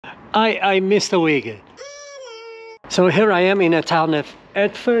I missed a wig. So here I am in a town of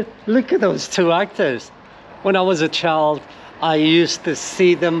Hereford. Look at those two actors. When I was a child, I used to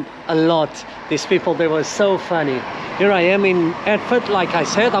see them a lot. These people, they were so funny. Here I am in Hereford. Like I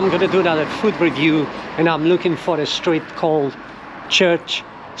said, I'm gonna do another food review, and I'm looking for a street called Church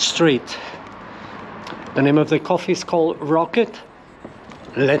Street. The name of the coffee is called Rocket.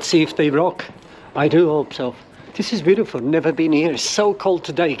 Let's see if they rock. I do hope so. This is beautiful, never been here. It's so cold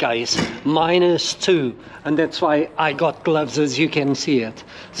today, guys. -2, and that's why I got gloves, as you can see it.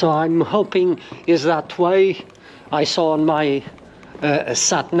 So I'm hoping is that way. I saw on my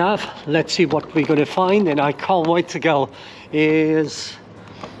sat nav. Let's see what we're gonna find, and I can't wait to go. Is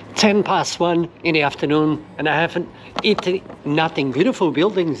 1:10 in the afternoon, and I haven't eaten nothing. Beautiful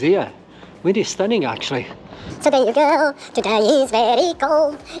buildings here, really stunning actually. So there you go, today is very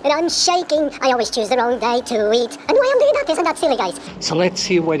cold and I'm shaking. I always choose the wrong day to eat. And why I'm doing that, isn't that silly, guys? So let's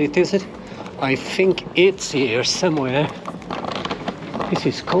see where it is. I think it's here somewhere. This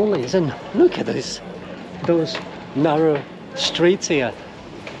is cool, isn't it? Look at this, those narrow streets here.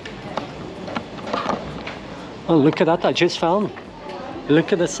 Oh, look at that, I just found.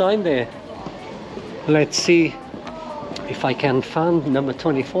 Look at the sign there. Let's see if I can find number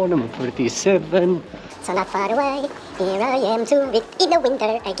 24, number 37. So not far away, here I am to it in the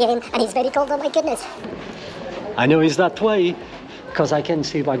winter again, and it's very cold, oh my goodness. I know it's that way, because I can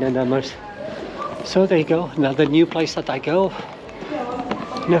see by the numbers. So there you go, another new place that I go.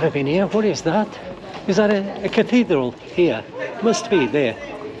 Never been here. What is that? Is that a cathedral here? Must be there.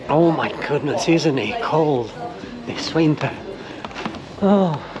 Oh my goodness, isn't it cold this winter?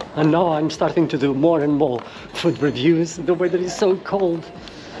 Oh, and now I'm starting to do more and more food reviews. The weather is so cold.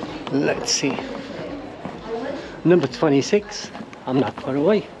 Let's see. Number 26, I'm not far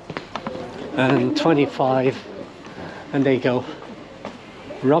away. And 25, and there you go.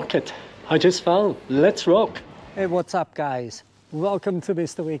 Rocket, I just found. Let's rock. Hey, what's up, guys? Welcome to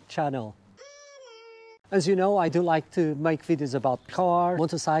Mr. Week channel. As you know, I do like to make videos about cars,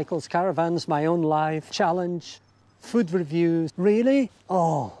 motorcycles, caravans, my own life, challenge, food reviews. Really?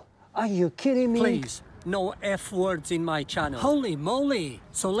 Oh, are you kidding me? Please, no F words in my channel. Holy moly!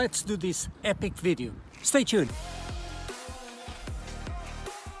 So let's do this epic video. Stay tuned.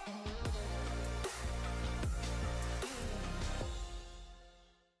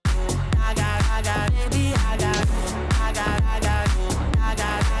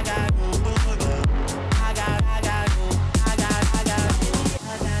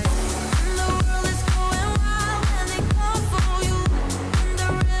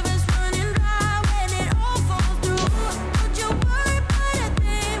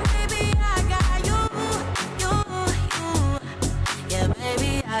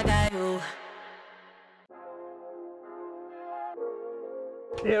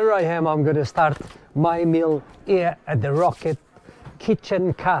 Here I am, I'm gonna start my meal here at the Rocket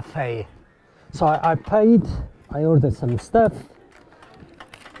Kitchen Cafe. So I paid, I ordered some stuff.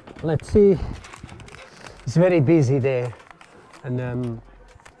 Let's see, it's very busy there. And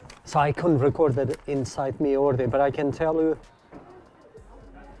so I couldn't record it inside me order, but I can tell you,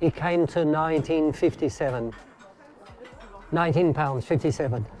 it came to 19.57.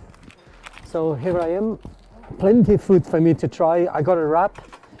 £19.57. So here I am, plenty of food for me to try. I got a wrap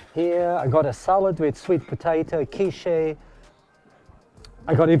here, I got a salad with sweet potato, quiche.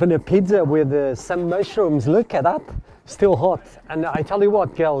 I got even a pizza with some mushrooms. Look at that, still hot. And I tell you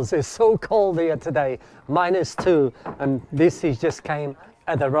what, girls, it's so cold here today, -2, and this is just came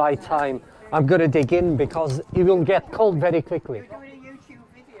at the right time. I'm gonna dig in because it will get cold very quickly.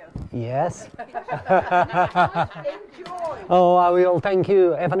 Yes. Oh, I will. Thank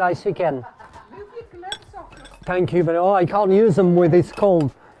you. Have a nice weekend. Thank you, but oh, I can't use them with this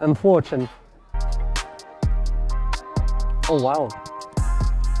cold, unfortunately. Oh wow.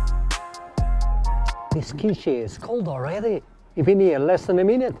 This quiche is cold already. You've been here less than a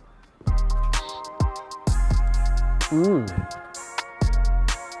minute.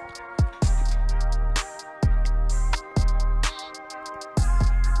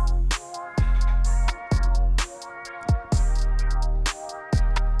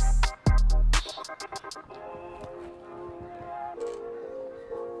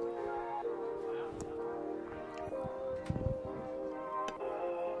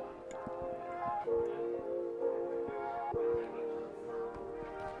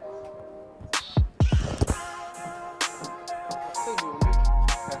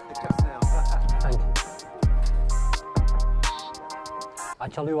 I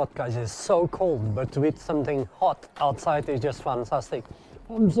tell you what, guys, it's so cold, but to eat something hot outside is just fantastic.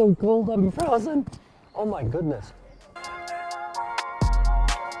 I'm so cold, I'm frozen. Oh my goodness.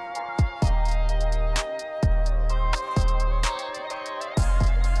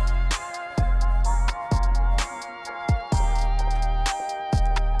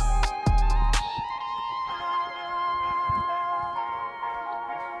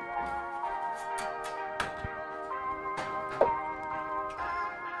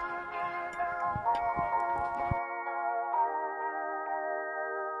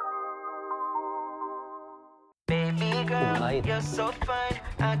 need. You're so fine,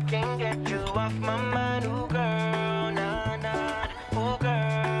 I can't get you off my mind. Ooh, girl, nah, nah. Ooh,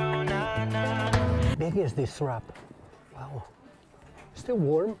 girl, nah, nah. Big is this wrap? Wow. Still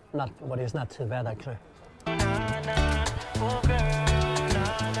warm, not what is not too bad actually.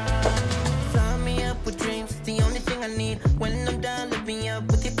 Fly me up with dreams, the only thing I need. When I'm down, lift me up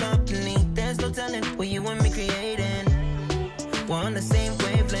with your company. There's no telling what you and me creating. We're on the same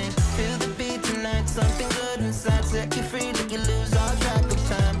wavelength. Feel the beat tonight, something good inside. Set you free, let you lose all track of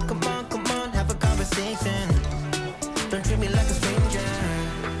time. Come on, have a conversation. Don't treat me like a stranger.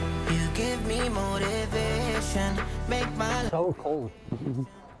 You give me motivation, make my life So cold.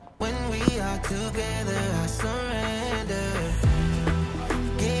 when we are together. I surrender.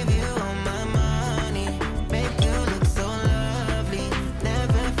 Give you all my money, make you look so lovely.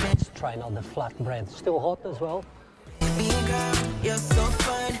 Never Let's try now the flatbread. Still hot as well. baby girl, you're so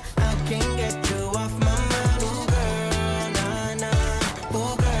fine. I can't get you off my mind. Ooh, girl, nah, nah.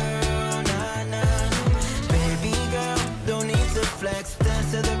 Ooh, girl, nah, nah. Baby girl, don't need to flex.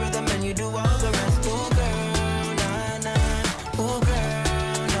 Dance to the rhythm and you do all the rest. Ooh, girl, nah, nah. Ooh,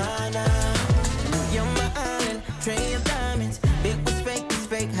 girl, nah, nah. You're my island, tray of diamonds. It was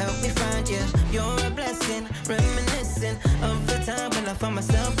fake, help me find you. You're a blessing, reminiscent of the time when I found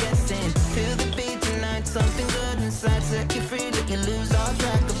myself guessing. Feel the beat tonight, something good inside. Set you free, let you lose all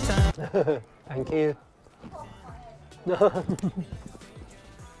track of time. Thank you.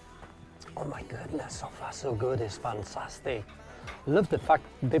 Oh my goodness, so far so good. It's fantastic. Love the fact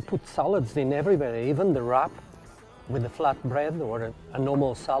they put salads in everywhere, even the wrap with the flatbread or a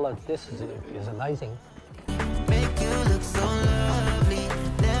normal salad. This is amazing. Make you look so lovely,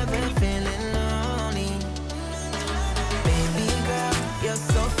 never feeling lonely. Baby girl, you're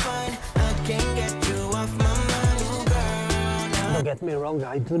so fine, I can't get you off my mind. Ooh, girl, nah. Don't get me wrong,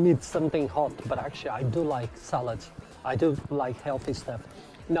 I do need something hot, but actually I do like salads. I do like healthy stuff.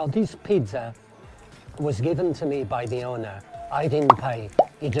 Now this pizza was given to me by the owner. I didn't pay.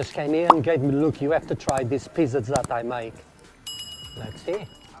 He just came here and gave me, look, you have to try these pizzas that I make. Let's see.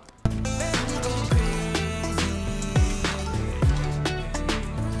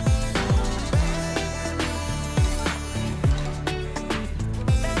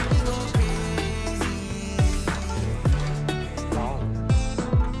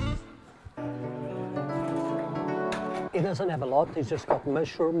 It doesn't have a lot, it's just got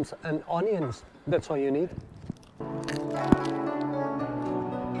mushrooms and onions. That's all you need.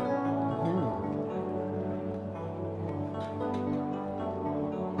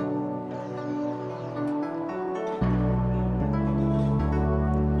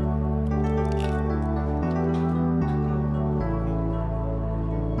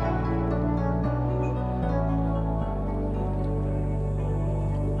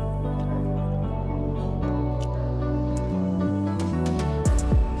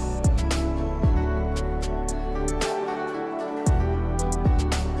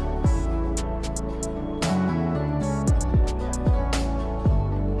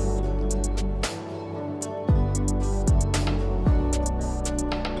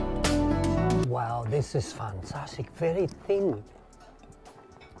 This is fantastic, very thin,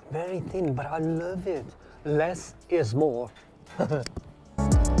 but I love it. Less is more.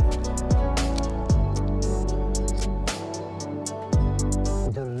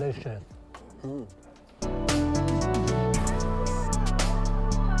 Delicious.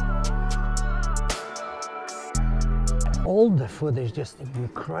 All the food is just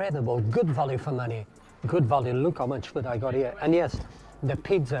incredible, good value for money. Good value, look how much food I got here. And yes, the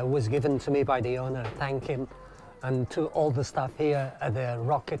pizza was given to me by the owner, thank him, and to all the staff here at the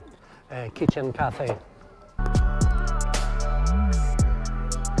Rocket Kitchen Cafe.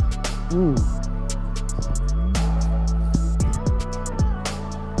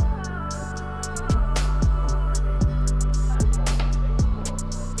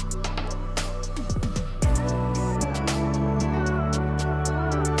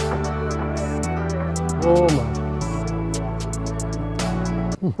 Oh my.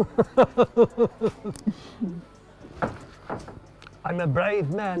 I'm a brave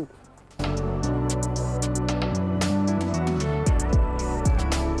man.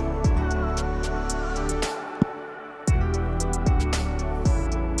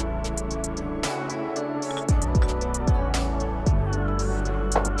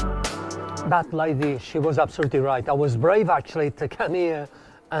 That lady, she was absolutely right. I was brave actually to come here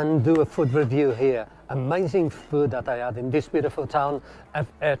and do a food review here. Amazing food that I had in this beautiful town of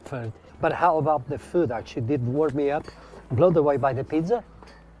Hereford. But how about the food? Actually did warm me up, blown away by the pizza.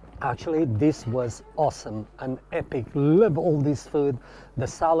 Actually, this was awesome and epic. Love all this food. The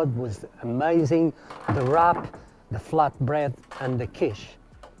salad was amazing. The wrap, the flatbread and the quiche.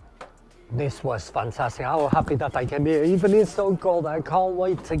 This was fantastic. I'm happy that I came here. Even it's so cold, I can't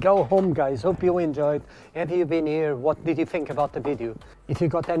wait to go home, guys. Hope you enjoyed. Have you been here? What did you think about the video? If you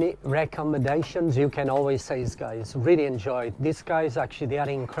got any recommendations, you can always say, guys. Really enjoyed. These guys, actually, they are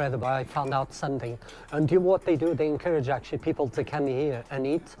incredible. I found out something. And what they do, they encourage actually people to come here and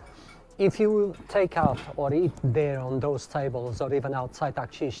eat. If you take out or eat there on those tables or even outside,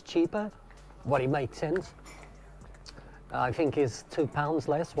 actually it's cheaper. What it makes sense. I think is £2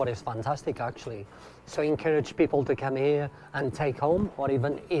 less, what is fantastic actually. So encourage people to come here and take home or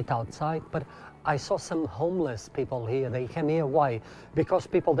even eat outside. But I saw some homeless people here. They came here, why? Because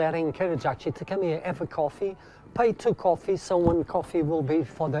people there encourage actually to come here, have a coffee, pay 2 coffees, so 1 coffee will be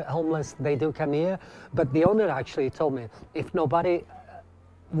for the homeless. They do come here. But the owner actually told me if nobody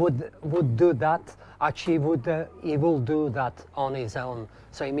would do that, actually he will do that on his own.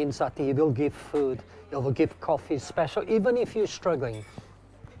 So it means that he will give food, he will give coffee special, even if you're struggling.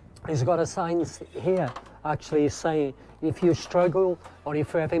 He's got a sign here actually saying if you struggle or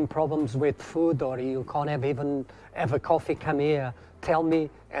if you're having problems with food or you can't even have a coffee, come here, tell me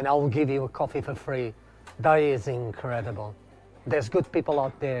and I'll give you a coffee for free. That is incredible. There's good people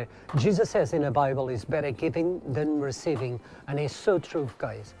out there. Jesus says in the Bible, it's better giving than receiving. And it's so true,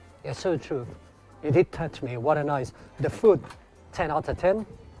 guys. It's so true. It did touch me. What a nice. The food, 10 out of 10.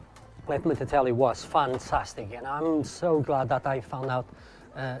 Let me tell you, was fantastic. And I'm so glad that I found out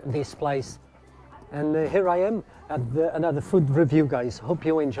this place. And here I am at another food review, guys. Hope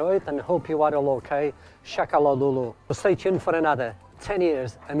you enjoyed and hope you are all okay. Shakalalulu. Stay tuned for another 10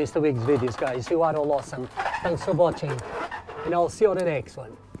 years of Mr. Wiggs videos, guys. You are all awesome. Thanks for watching. And I'll see you on the next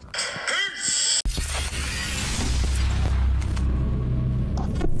one.